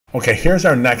Okay, here's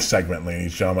our next segment,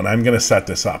 ladies and gentlemen. I'm going to set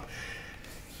this up.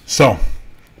 So,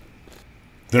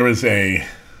 there is a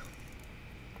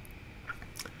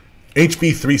HB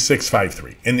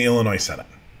 3653 in the Illinois Senate.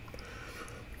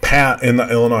 In the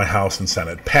Illinois House and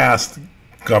Senate. Passed.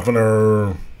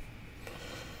 Governor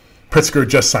Pritzker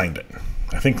just signed it.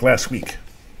 I think last week.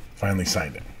 Finally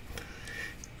signed it.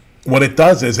 What it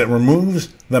does is it removes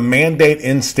the mandate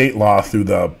in state law through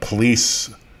the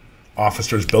police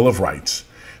officer's Bill of Rights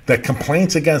that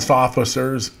complaints against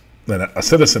officers that a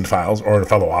citizen files or a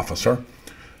fellow officer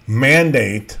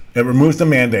it removes the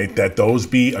mandate that those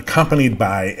be accompanied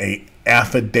by a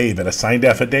affidavit, a signed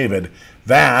affidavit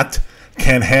that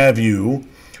can have you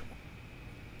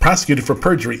prosecuted for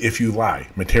perjury if you lie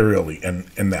materially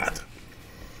in that.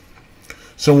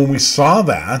 So when we saw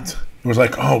that, it was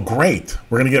like, oh, great,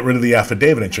 we're going to get rid of the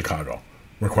affidavit in Chicago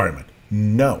requirement.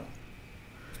 No.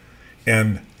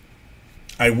 And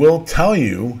I will tell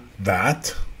you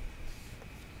that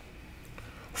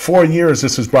for years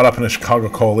this was brought up in the Chicago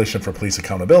Coalition for Police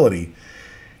Accountability,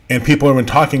 and people have been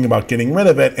talking about getting rid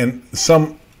of it, and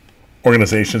some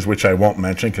organizations, which I won't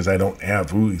mention because I don't have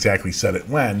who exactly said it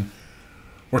when,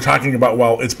 we're talking about,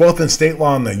 well, it's both in state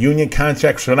law and the union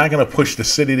contract, so we're not going to push the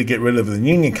city to get rid of the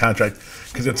union contract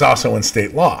because it's also in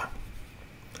state law.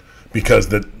 Because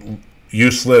the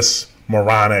useless,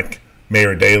 moronic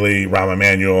Mayor Daley, Rahm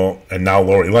Emanuel, and now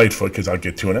Lori Lightfoot, because I'll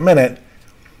get to in a minute,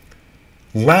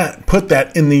 put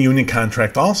that in the union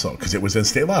contract also because it was in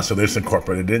state law, so they're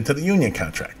incorporated into the union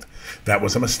contract. That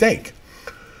was a mistake.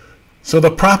 So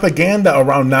the propaganda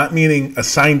around not needing a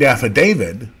signed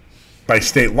affidavit by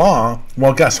state law,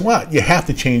 well, guess what? You have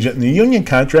to change it in the union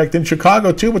contract in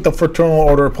Chicago, too, with the Fraternal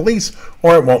Order of Police,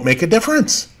 or it won't make a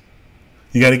difference.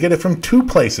 You got to get it from two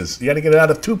places. You got to get it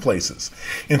out of two places.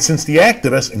 And since the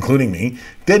activists, including me,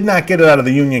 did not get it out of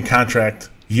the union contract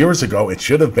years ago, it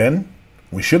should have been.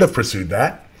 We should have pursued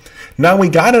that. Now we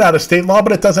got it out of state law,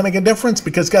 but it doesn't make a difference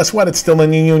because guess what? It's still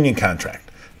in the union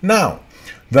contract. Now,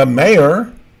 the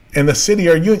mayor and the city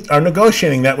are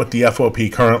negotiating that with the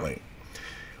FOP currently.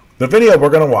 The video we're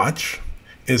going to watch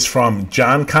is from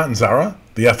John Catanzara,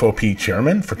 the FOP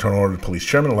chairman, Fraternal Order of Police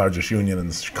chairman, the largest union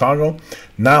in Chicago.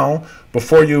 Now,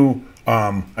 before you,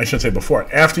 I shouldn't say before,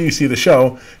 after you see the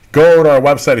show, go to our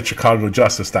website at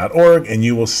chicagojustice.org and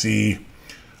you will see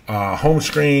home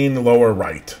screen, lower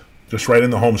right. Just right in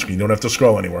the home screen. You don't have to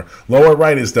scroll anywhere. Lower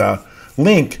right is the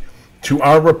link to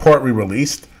our report we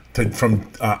released from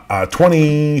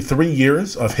 23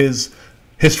 years of his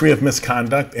history of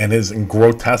misconduct and his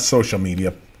grotesque social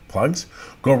media plugs.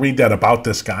 Go read that about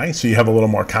this guy so you have a little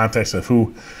more context of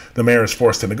who the mayor is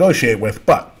forced to negotiate with.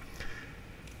 But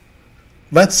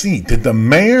let's see, did the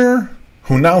mayor,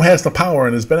 who now has the power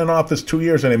and has been in office 2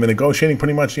 years and they've been negotiating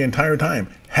pretty much the entire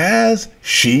time, has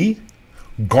she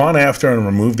gone after and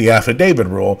removed the affidavit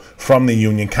rule from the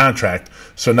union contract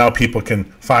so now people can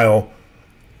file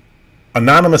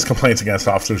anonymous complaints against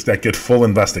officers that get full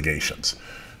investigations?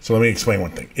 So let me explain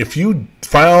one thing. If you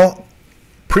file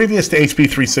previous to HB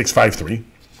 3653,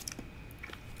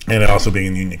 and it also being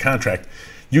in the union contract,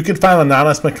 you could file an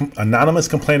anonymous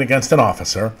complaint against an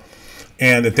officer,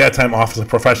 and at that time, Office of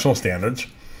Professional Standards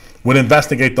would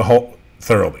investigate the whole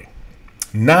thoroughly.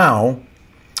 Now,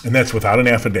 and that's without an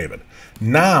affidavit.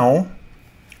 Now,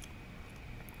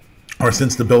 or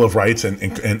since the Bill of Rights and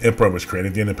IPRA was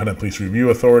created, the Independent Police Review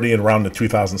Authority, and around the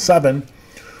 2007,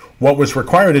 what was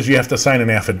required is you have to sign an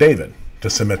affidavit to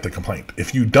submit the complaint.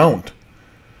 If you don't,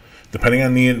 depending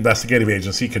on the investigative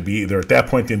agency, could be either at that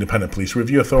point the Independent Police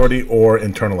Review Authority or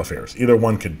Internal Affairs. Either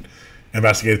one could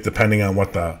investigate it depending on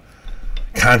what the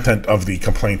content of the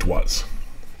complaint was.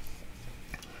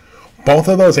 Both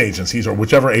of those agencies, or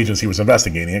whichever agency was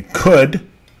investigating it, could,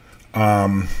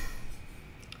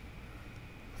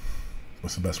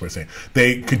 what's the best way to say it?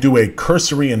 They could do a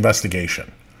cursory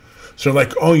investigation. So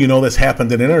like, oh, you know, this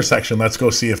happened at an intersection, let's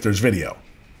go see if there's video.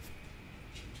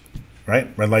 Right?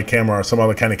 Red light camera or some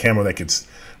other kind of camera that could,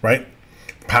 right?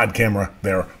 Pod camera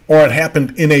there. Or it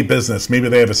happened in a business. Maybe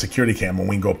they have a security camera and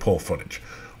we can go pull footage.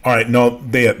 All right, no,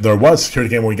 there was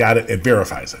security camera, we got it, it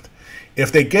verifies it.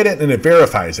 If they get it and it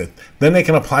verifies it, then they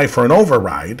can apply for an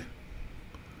override.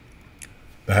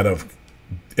 The head of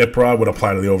IPRA would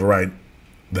apply to the override,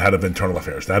 the head of Internal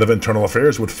Affairs. The head of Internal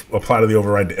Affairs would apply to the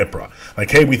override to IPRA. Like,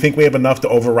 hey, we think we have enough to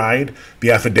override the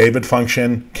affidavit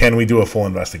function. Can we do a full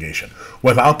investigation?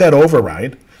 Without that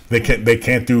override, they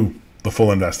can't do the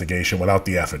full investigation without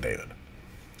the affidavit.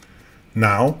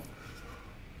 Now,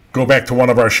 go back to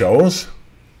one of our shows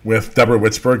with Deborah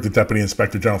Witzberg, the Deputy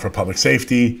Inspector General for Public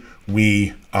Safety.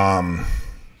 We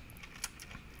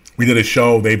did a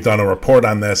show. They've done a report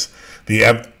on this.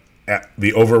 The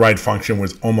the override function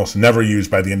was almost never used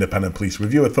by the Independent Police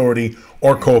Review Authority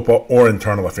or COPA or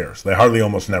Internal Affairs. They hardly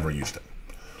almost never used it,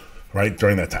 right,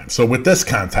 during that time. So with this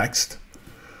context,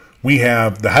 we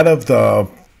have the head of the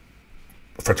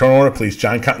Fraternal Order of Police,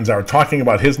 John Catanzaro, talking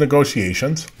about his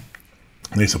negotiations.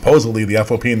 They supposedly, the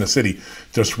FOP in the city,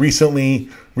 just recently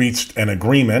reached an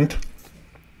agreement.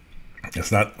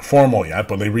 It's not formal yet,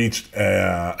 but they reached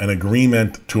an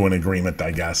agreement to an agreement,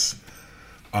 I guess,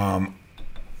 on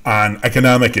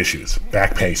economic issues,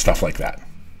 back pay, stuff like that.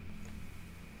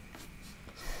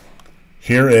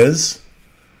 Here is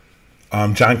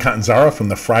John Catanzaro from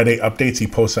the Friday updates he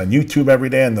posts on YouTube every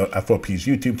day on the FOP's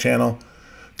YouTube channel,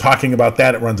 talking about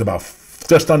that. It runs about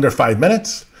just under 5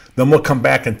 minutes. Then we'll come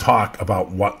back and talk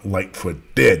about what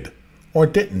Lightfoot did or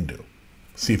didn't do.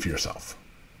 See for yourself.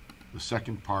 The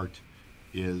second part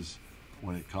is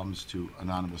when it comes to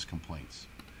anonymous complaints.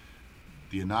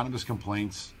 The anonymous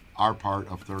complaints are part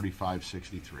of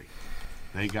 3563.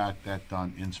 They got that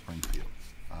done in Springfield.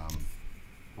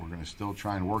 We're going to still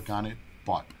try and work on it,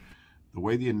 but the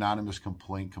way the anonymous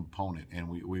complaint component, and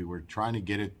we were trying to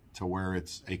get it to where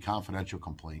it's a confidential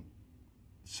complaint,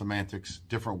 semantics,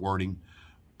 different wording,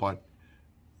 but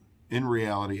in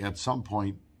reality, at some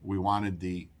point, we wanted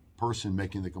the person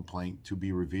making the complaint to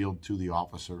be revealed to the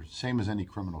officer, same as any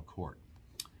criminal court.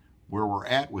 Where we're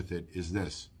at with it is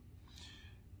this.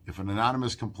 If an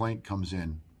anonymous complaint comes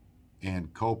in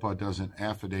and COPA does an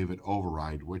affidavit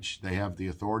override, which they have the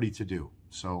authority to do.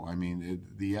 So, I mean,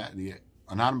 the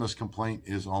anonymous complaint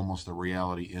is almost a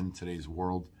reality in today's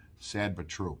world, sad but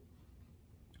true.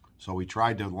 So we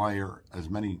tried to layer as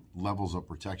many levels of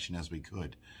protection as we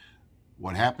could.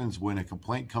 What happens when a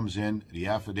complaint comes in, the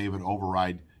affidavit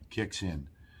override kicks in.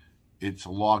 It's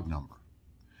a log number.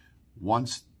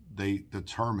 Once they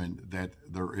determine that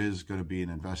there is going to be an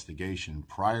investigation,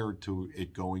 prior to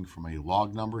it going from a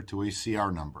log number to a CR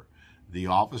number, the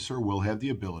officer will have the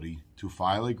ability to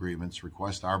file a grievance,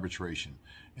 request arbitration.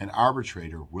 An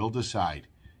arbitrator will decide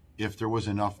if there was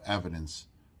enough evidence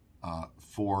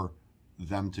for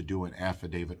them to do an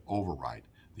affidavit override.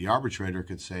 The arbitrator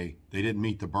could say they didn't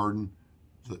meet the burden,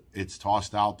 it's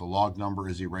tossed out, the log number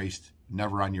is erased,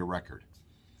 never on your record.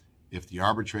 If the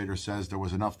arbitrator says there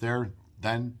was enough there,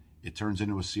 then it turns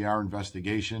into a CR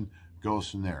investigation,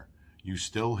 goes from there. You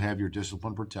still have your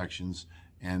discipline protections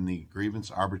and the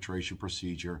grievance arbitration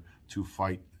procedure to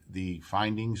fight the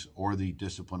findings or the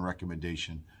discipline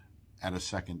recommendation at a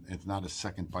second. It's not a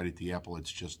second bite at the apple,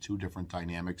 it's just two different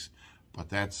dynamics, but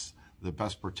that's the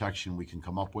best protection we can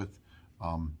come up with.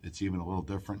 It's even a little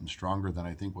different and stronger than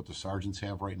I think what the sergeants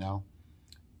have right now.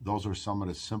 Those are some of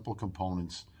the simple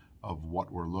components of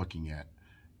what we're looking at.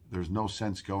 There's no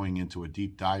sense going into a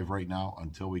deep dive right now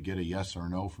until we get a yes or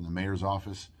no from the mayor's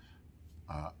office.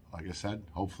 Like I said,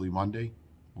 hopefully Monday,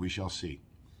 we shall see.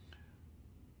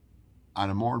 On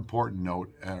a more important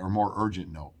note, or more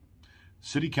urgent note,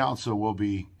 City Council will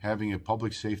be having a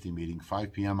public safety meeting,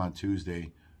 5 p.m. on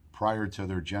Tuesday, prior to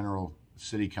their general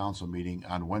City Council meeting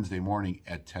on Wednesday morning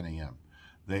at 10 a.m.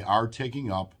 They are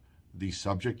taking up the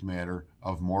subject matter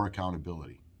of more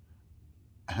accountability.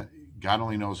 God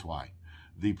only knows why.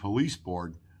 The police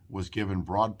board was given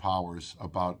broad powers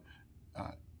about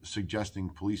suggesting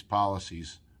police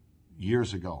policies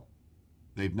years ago.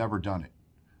 They've never done it.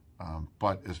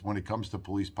 But when it comes to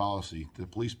police policy, the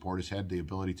police board has had the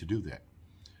ability to do that.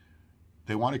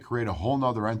 They want to create a whole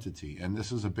nother entity, and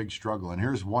this is a big struggle. And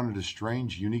here's one of the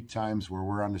strange, unique times where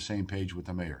we're on the same page with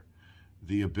the mayor.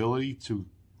 The ability to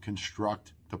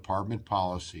construct department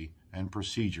policy and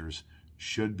procedures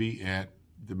should be at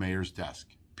the mayor's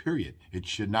desk, period. It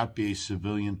should not be a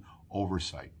civilian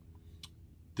oversight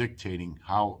dictating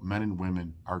how men and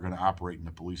women are going to operate in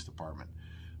the police department.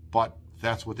 But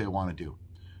that's what they want to do.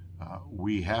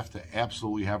 We have to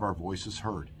absolutely have our voices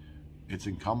heard. It's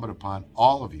incumbent upon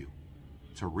all of you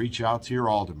to reach out to your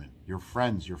aldermen, your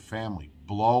friends, your family,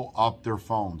 blow up their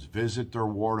phones, visit their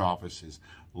ward offices,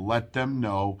 let them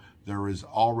know there is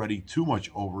already too much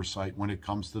oversight when it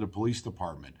comes to the police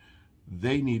department.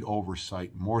 They need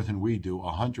oversight more than we do,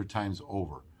 100 times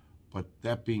over. But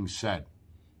that being said,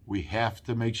 we have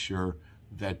to make sure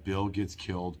that bill gets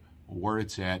killed where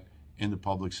it's at in the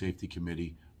Public Safety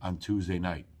Committee on Tuesday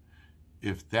night.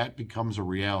 If that becomes a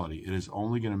reality, it is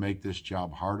only going to make this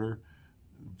job harder.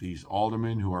 These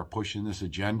aldermen who are pushing this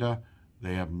agenda,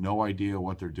 they have no idea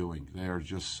what they're doing. They are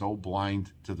just so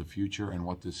blind to the future and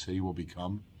what this city will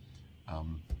become.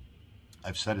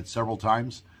 I've said it several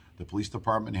times. The police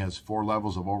department has 4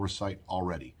 levels of oversight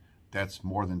already. That's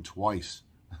more than twice.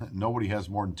 Nobody has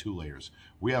more than 2 layers.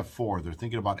 We have 4. They're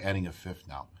thinking about adding a 5th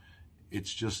now.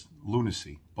 It's just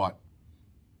lunacy. But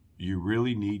You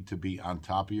really need to be on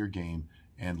top of your game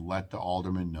and let the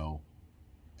aldermen know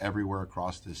everywhere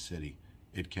across this city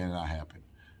it cannot happen.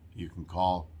 You can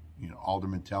call,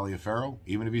 Alderman Taliaferro,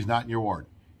 even if he's not in your ward.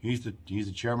 He's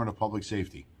the chairman of public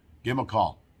safety. Give him a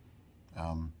call.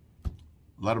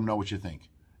 Let him know what you think.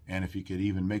 And if you could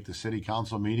even make the city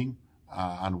council meeting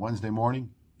on Wednesday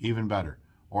morning, even better.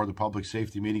 Or the public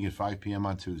safety meeting at 5 p.m.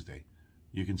 on Tuesday.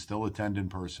 You can still attend in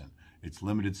person. It's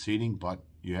limited seating, but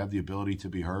you have the ability to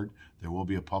be heard. There will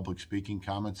be a public speaking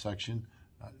comment section.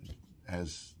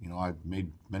 As you know, I've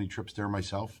made many trips there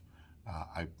myself.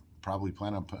 I probably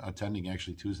plan on attending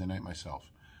actually Tuesday night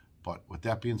myself. But with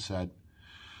that being said,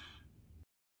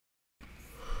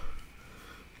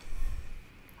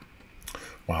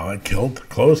 wow, that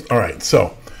closed. All right,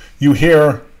 so you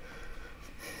hear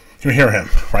him,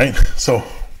 right? So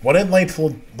what did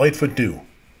Lightfoot do?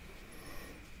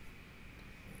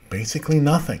 Basically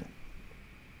nothing.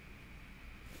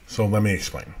 So let me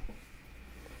explain.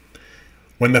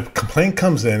 When the complaint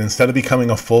comes in, instead of becoming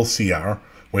a full CR,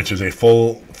 which is a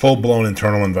full-blown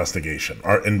internal investigation,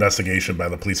 or investigation by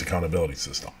the police accountability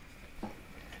system,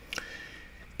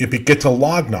 if it gets a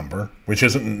log number, which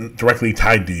isn't directly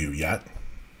tied to you yet,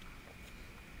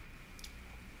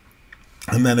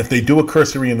 and then if they do a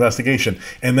cursory investigation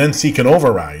and then seek an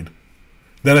override,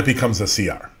 then it becomes a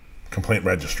CR. Complaint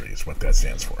registry is what that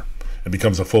stands for. It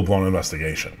becomes a full-blown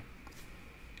investigation.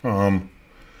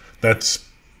 That's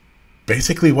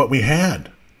basically what we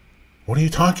had. What are you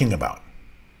talking about?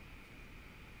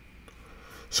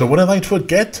 So what did Lightfoot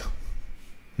get?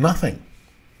 Nothing.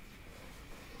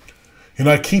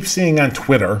 I keep seeing on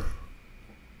Twitter,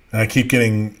 and I keep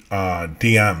getting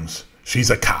DMs, she's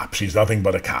a cop. She's nothing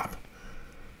but a cop.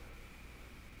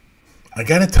 I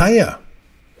got to tell you,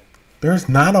 there's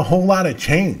not a whole lot of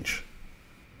change.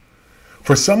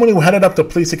 For someone who headed up the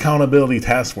Police Accountability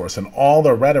Task Force and all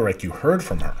the rhetoric you heard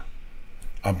from her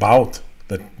about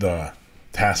the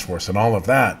task force and all of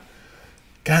that,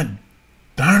 God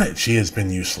darn it, she has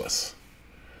been useless.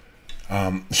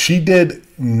 She did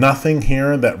nothing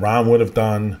here that Ron would have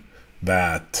done,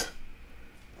 that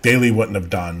Daley wouldn't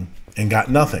have done, and got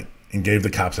nothing, and gave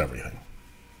the cops everything.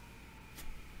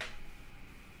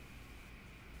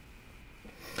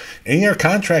 In-year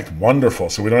contract, wonderful,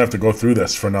 so we don't have to go through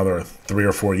this for another 3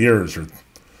 or 4 years or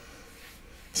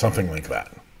something like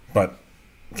that. But,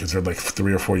 because they're like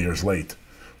 3 or 4 years late.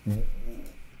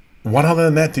 What other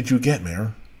than that did you get,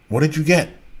 Mayor? What did you get?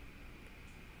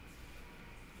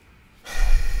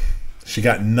 She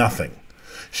got nothing.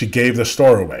 She gave the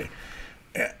store away.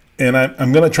 And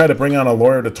I'm going to try to bring on a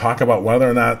lawyer to talk about whether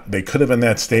or not they could have in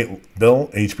that state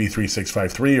bill, HB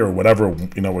 3653 or whatever,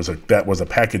 that was a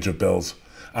package of bills,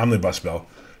 omnibus bill.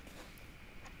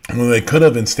 Well, they could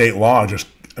have in state law just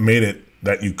made it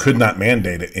that you could not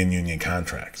mandate it in union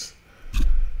contracts.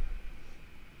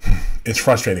 It's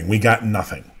frustrating. We got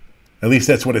nothing. At least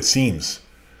that's what it seems.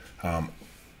 I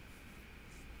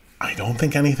don't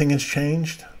think anything has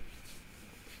changed.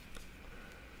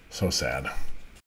 So sad.